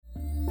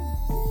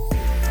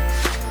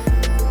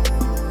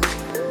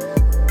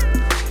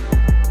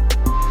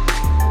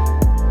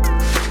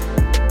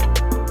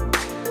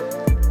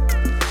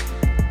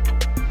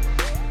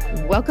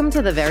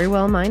Welcome to the Very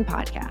Well Mind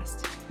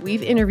podcast.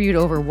 We've interviewed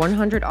over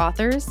 100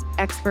 authors,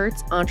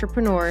 experts,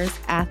 entrepreneurs,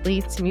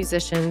 athletes,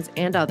 musicians,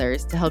 and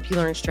others to help you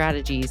learn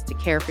strategies to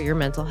care for your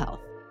mental health.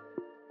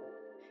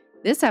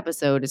 This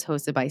episode is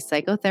hosted by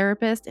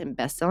psychotherapist and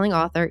best-selling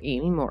author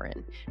Amy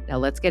Morin. Now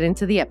let's get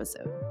into the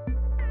episode.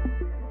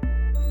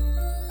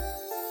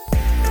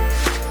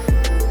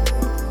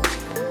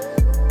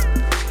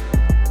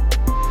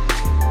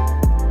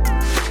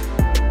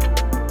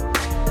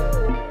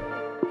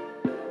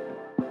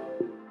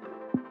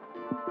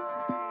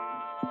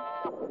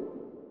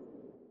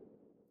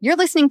 You're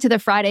listening to the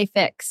Friday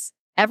Fix.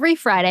 Every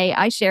Friday,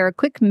 I share a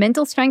quick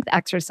mental strength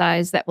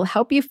exercise that will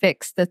help you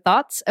fix the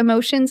thoughts,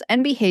 emotions,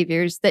 and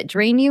behaviors that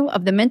drain you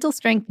of the mental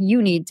strength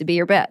you need to be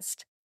your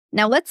best.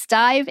 Now let's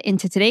dive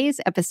into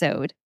today's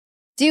episode.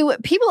 Do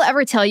people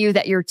ever tell you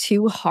that you're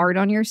too hard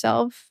on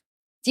yourself?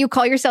 Do you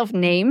call yourself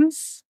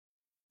names?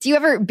 Do you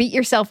ever beat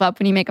yourself up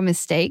when you make a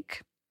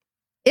mistake?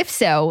 If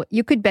so,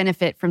 you could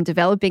benefit from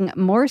developing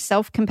more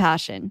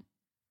self-compassion.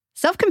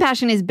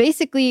 Self-compassion is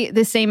basically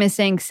the same as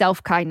saying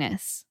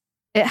self-kindness.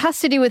 It has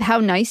to do with how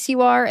nice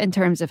you are in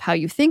terms of how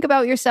you think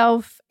about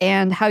yourself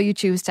and how you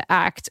choose to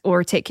act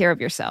or take care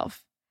of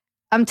yourself.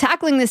 I'm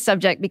tackling this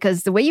subject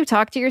because the way you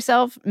talk to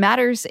yourself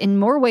matters in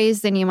more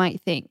ways than you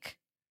might think.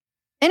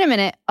 In a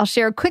minute, I'll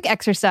share a quick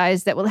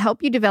exercise that will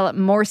help you develop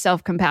more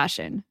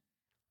self-compassion.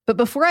 But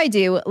before I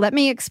do, let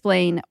me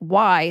explain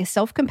why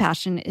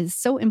self-compassion is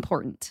so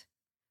important.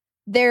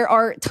 There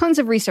are tons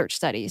of research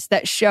studies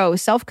that show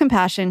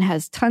self-compassion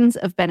has tons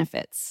of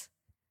benefits.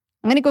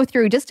 I'm going to go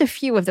through just a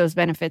few of those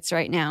benefits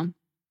right now.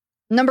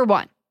 Number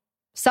 1,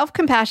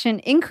 self-compassion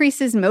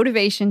increases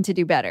motivation to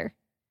do better.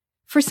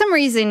 For some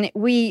reason,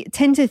 we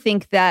tend to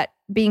think that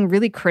being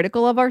really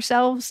critical of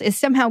ourselves is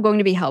somehow going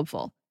to be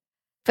helpful.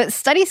 But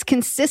studies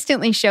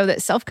consistently show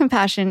that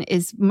self-compassion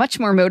is much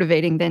more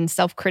motivating than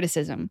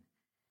self-criticism.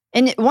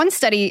 In one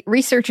study,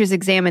 researchers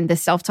examined the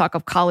self-talk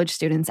of college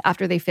students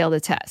after they failed a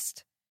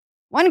test.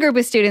 One group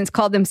of students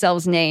called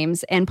themselves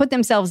names and put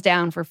themselves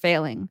down for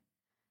failing.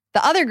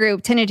 The other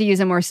group tended to use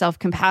a more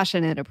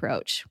self-compassionate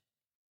approach.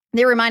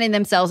 They reminded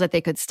themselves that they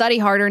could study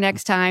harder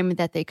next time,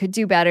 that they could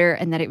do better,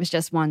 and that it was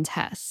just one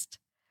test.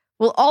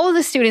 Well, all of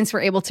the students were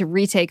able to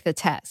retake the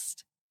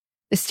test.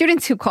 The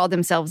students who called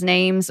themselves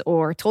names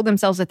or told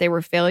themselves that they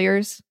were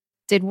failures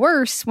did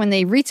worse when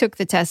they retook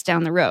the test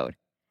down the road,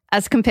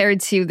 as compared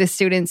to the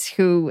students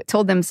who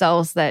told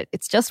themselves that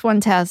it's just one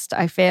test,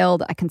 I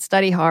failed, I can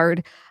study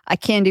hard, I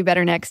can do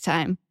better next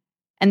time,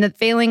 and that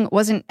failing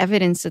wasn't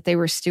evidence that they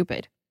were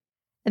stupid.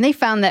 And they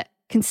found that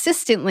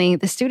consistently,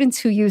 the students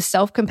who used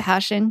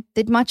self-compassion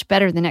did much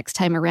better the next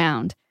time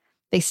around.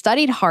 They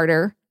studied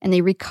harder and they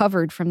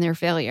recovered from their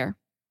failure.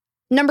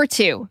 Number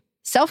 2,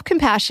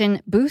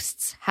 self-compassion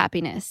boosts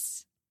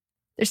happiness.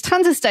 There's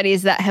tons of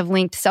studies that have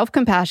linked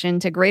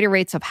self-compassion to greater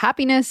rates of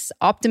happiness,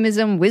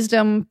 optimism,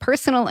 wisdom,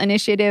 personal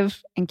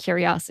initiative, and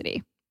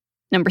curiosity.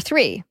 Number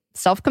 3,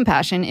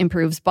 self-compassion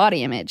improves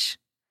body image.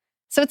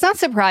 So it's not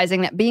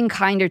surprising that being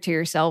kinder to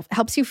yourself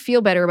helps you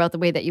feel better about the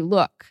way that you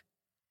look.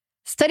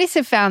 Studies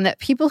have found that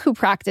people who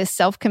practice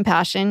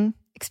self-compassion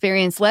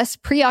experience less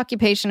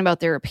preoccupation about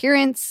their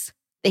appearance,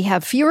 they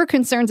have fewer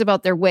concerns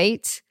about their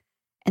weight,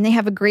 and they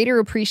have a greater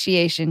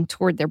appreciation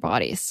toward their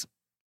bodies.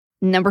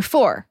 Number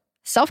 4,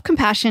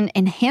 self-compassion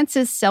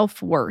enhances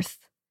self-worth.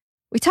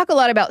 We talk a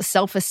lot about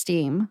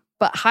self-esteem,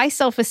 but high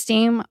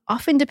self-esteem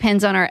often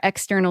depends on our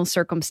external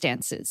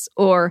circumstances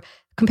or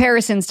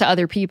comparisons to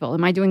other people.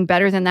 Am I doing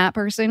better than that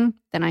person?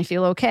 Then I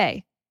feel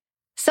okay.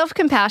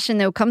 Self-compassion,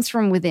 though, comes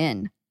from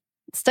within.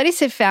 Studies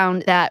have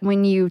found that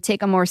when you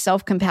take a more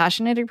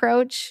self-compassionate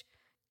approach,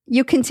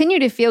 you continue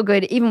to feel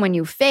good even when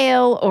you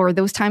fail or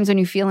those times when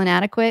you feel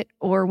inadequate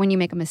or when you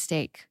make a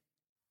mistake.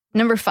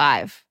 Number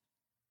 5,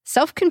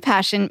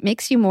 self-compassion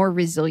makes you more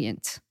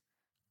resilient.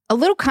 A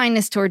little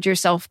kindness towards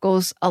yourself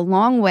goes a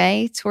long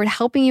way toward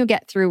helping you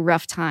get through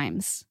rough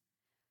times.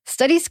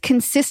 Studies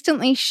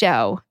consistently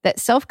show that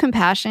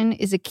self-compassion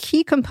is a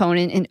key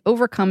component in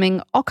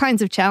overcoming all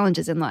kinds of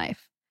challenges in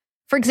life.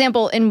 For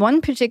example, in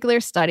one particular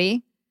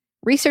study,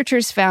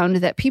 researchers found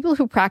that people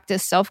who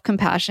practiced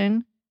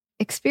self-compassion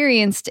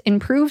experienced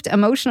improved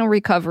emotional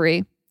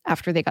recovery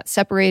after they got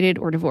separated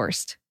or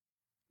divorced.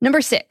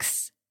 Number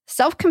 6,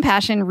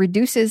 self-compassion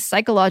reduces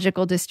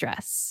psychological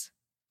distress.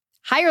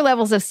 Higher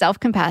levels of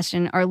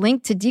self-compassion are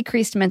linked to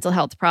decreased mental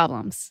health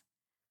problems.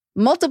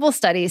 Multiple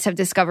studies have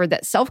discovered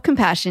that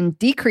self-compassion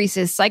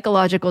decreases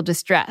psychological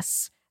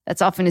distress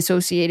that's often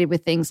associated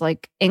with things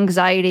like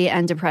anxiety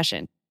and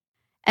depression.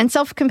 And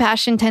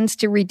self-compassion tends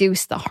to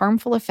reduce the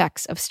harmful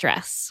effects of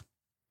stress.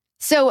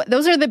 So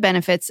those are the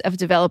benefits of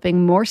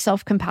developing more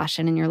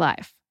self-compassion in your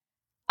life.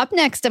 Up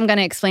next, I'm going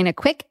to explain a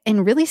quick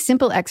and really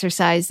simple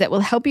exercise that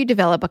will help you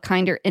develop a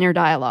kinder inner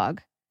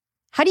dialogue.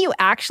 How do you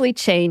actually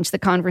change the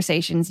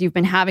conversations you've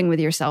been having with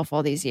yourself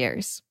all these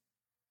years?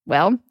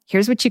 Well,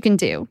 here's what you can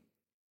do.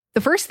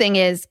 The first thing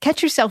is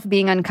catch yourself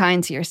being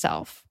unkind to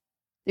yourself.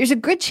 There's a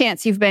good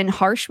chance you've been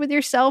harsh with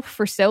yourself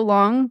for so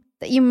long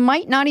that you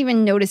might not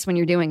even notice when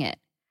you're doing it.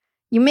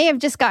 You may have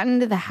just gotten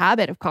into the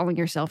habit of calling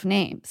yourself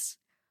names.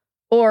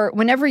 Or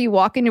whenever you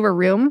walk into a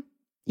room,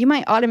 you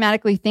might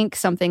automatically think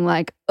something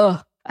like,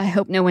 "Ugh, I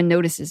hope no one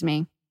notices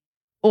me."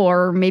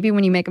 Or maybe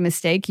when you make a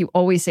mistake, you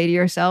always say to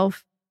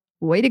yourself,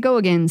 "Way to go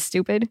again,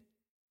 stupid."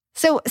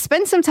 So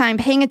spend some time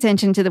paying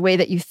attention to the way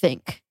that you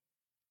think.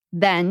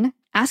 Then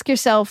ask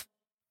yourself,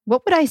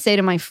 what would I say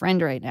to my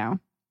friend right now?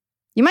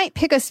 You might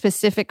pick a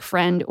specific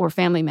friend or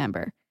family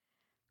member.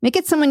 Make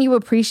it someone you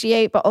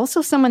appreciate, but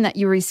also someone that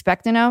you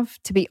respect enough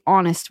to be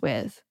honest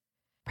with.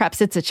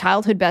 Perhaps it's a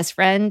childhood best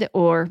friend,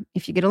 or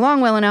if you get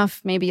along well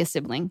enough, maybe a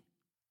sibling.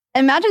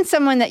 Imagine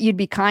someone that you'd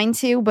be kind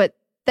to, but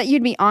that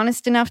you'd be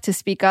honest enough to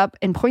speak up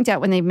and point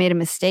out when they've made a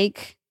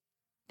mistake.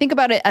 Think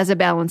about it as a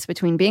balance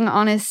between being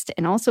honest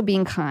and also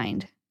being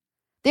kind.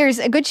 There's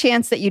a good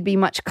chance that you'd be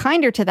much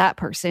kinder to that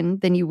person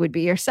than you would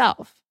be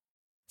yourself.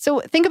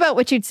 So think about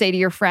what you'd say to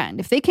your friend.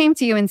 If they came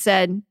to you and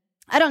said,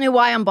 "I don't know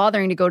why I'm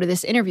bothering to go to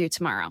this interview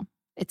tomorrow.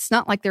 It's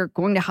not like they're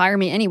going to hire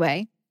me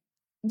anyway."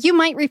 You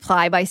might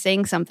reply by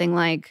saying something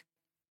like,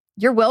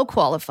 "You're well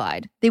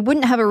qualified. They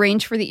wouldn't have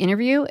arranged for the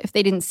interview if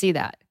they didn't see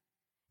that.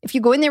 If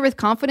you go in there with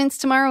confidence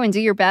tomorrow and do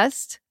your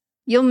best,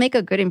 you'll make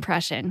a good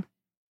impression."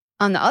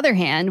 On the other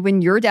hand,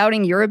 when you're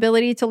doubting your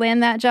ability to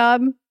land that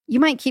job, you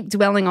might keep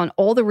dwelling on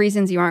all the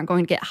reasons you aren't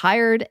going to get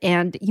hired,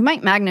 and you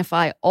might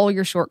magnify all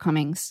your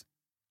shortcomings.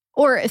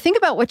 Or think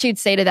about what you'd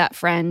say to that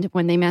friend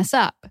when they mess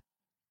up.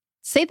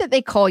 Say that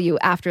they call you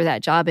after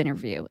that job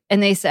interview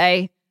and they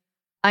say,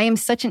 "I am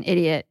such an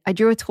idiot. I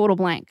drew a total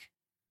blank.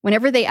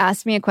 Whenever they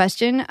asked me a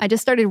question, I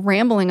just started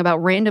rambling about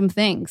random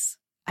things.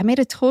 I made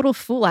a total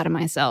fool out of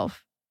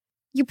myself."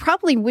 You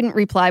probably wouldn't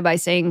reply by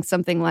saying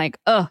something like,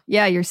 "Oh,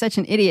 yeah, you're such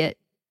an idiot."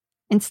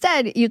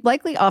 Instead, you'd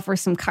likely offer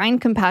some kind,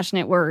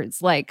 compassionate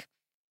words like,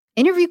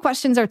 "Interview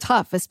questions are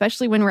tough,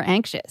 especially when we're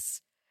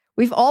anxious.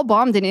 We've all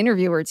bombed an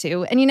interview or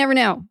two, and you never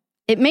know.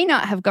 It may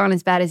not have gone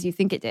as bad as you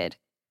think it did."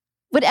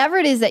 Whatever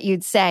it is that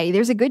you'd say,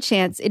 there's a good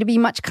chance it'd be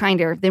much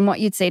kinder than what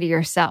you'd say to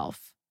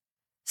yourself.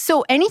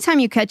 So anytime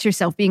you catch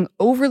yourself being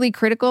overly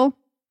critical,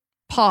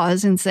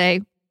 pause and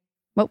say,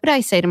 "What would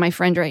I say to my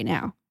friend right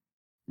now?"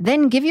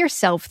 Then give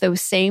yourself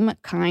those same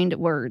kind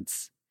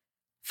words.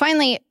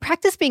 Finally,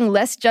 practice being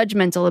less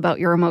judgmental about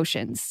your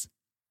emotions.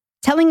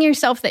 Telling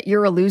yourself that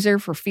you're a loser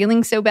for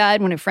feeling so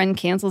bad when a friend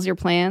cancels your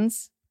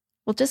plans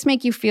will just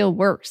make you feel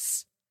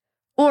worse.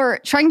 Or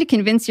trying to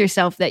convince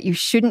yourself that you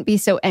shouldn't be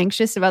so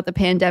anxious about the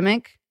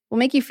pandemic will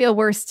make you feel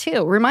worse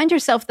too. Remind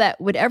yourself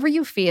that whatever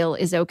you feel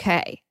is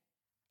okay.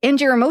 And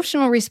your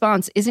emotional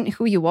response isn't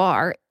who you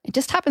are. It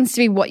just happens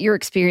to be what you're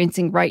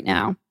experiencing right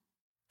now.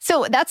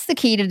 So that's the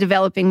key to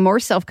developing more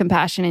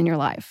self-compassion in your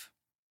life.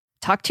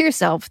 Talk to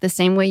yourself the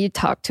same way you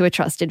talk to a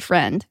trusted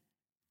friend.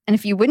 And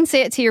if you wouldn't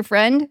say it to your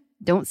friend,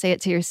 don't say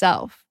it to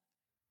yourself.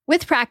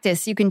 With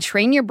practice, you can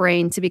train your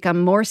brain to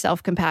become more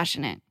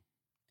self-compassionate.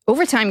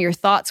 Over time, your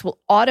thoughts will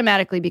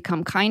automatically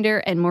become kinder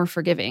and more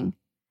forgiving.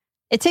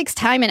 It takes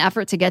time and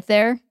effort to get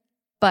there,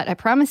 but I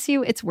promise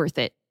you it's worth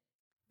it.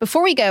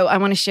 Before we go, I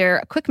want to share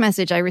a quick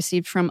message I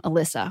received from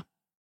Alyssa.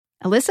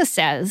 Alyssa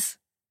says,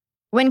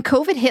 "When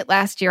COVID hit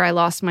last year, I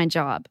lost my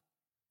job.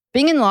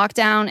 Being in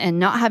lockdown and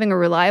not having a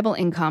reliable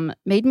income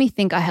made me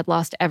think I had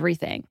lost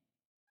everything.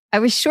 I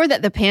was sure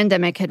that the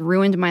pandemic had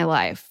ruined my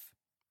life.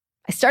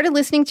 I started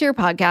listening to your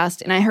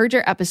podcast and I heard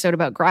your episode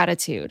about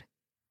gratitude.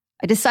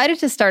 I decided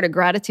to start a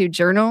gratitude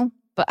journal,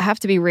 but I have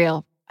to be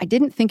real, I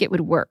didn't think it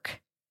would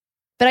work.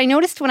 But I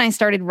noticed when I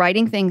started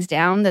writing things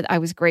down that I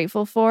was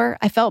grateful for,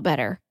 I felt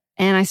better,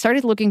 and I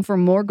started looking for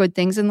more good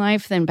things in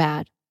life than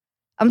bad.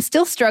 I'm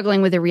still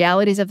struggling with the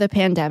realities of the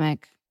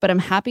pandemic, but I'm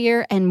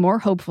happier and more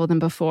hopeful than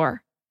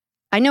before.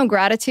 I know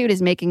gratitude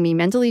is making me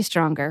mentally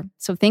stronger,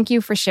 so thank you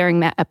for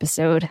sharing that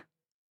episode."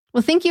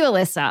 Well, thank you,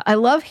 Alyssa. I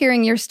love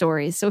hearing your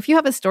stories. So if you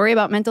have a story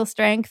about mental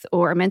strength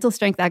or a mental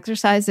strength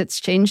exercise that's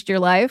changed your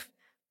life,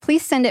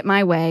 please send it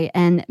my way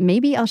and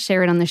maybe I'll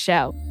share it on the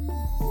show.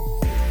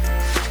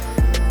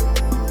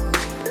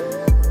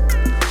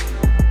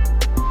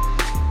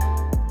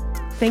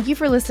 Thank you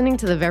for listening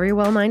to the Very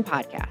Well Mind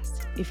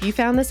podcast. If you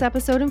found this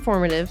episode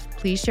informative,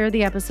 please share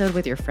the episode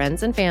with your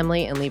friends and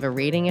family and leave a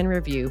rating and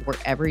review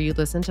wherever you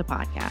listen to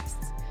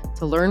podcasts.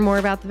 To learn more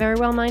about the Very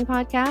Well Mind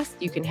podcast,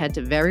 you can head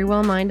to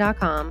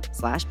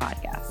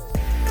verywellmind.com/podcast.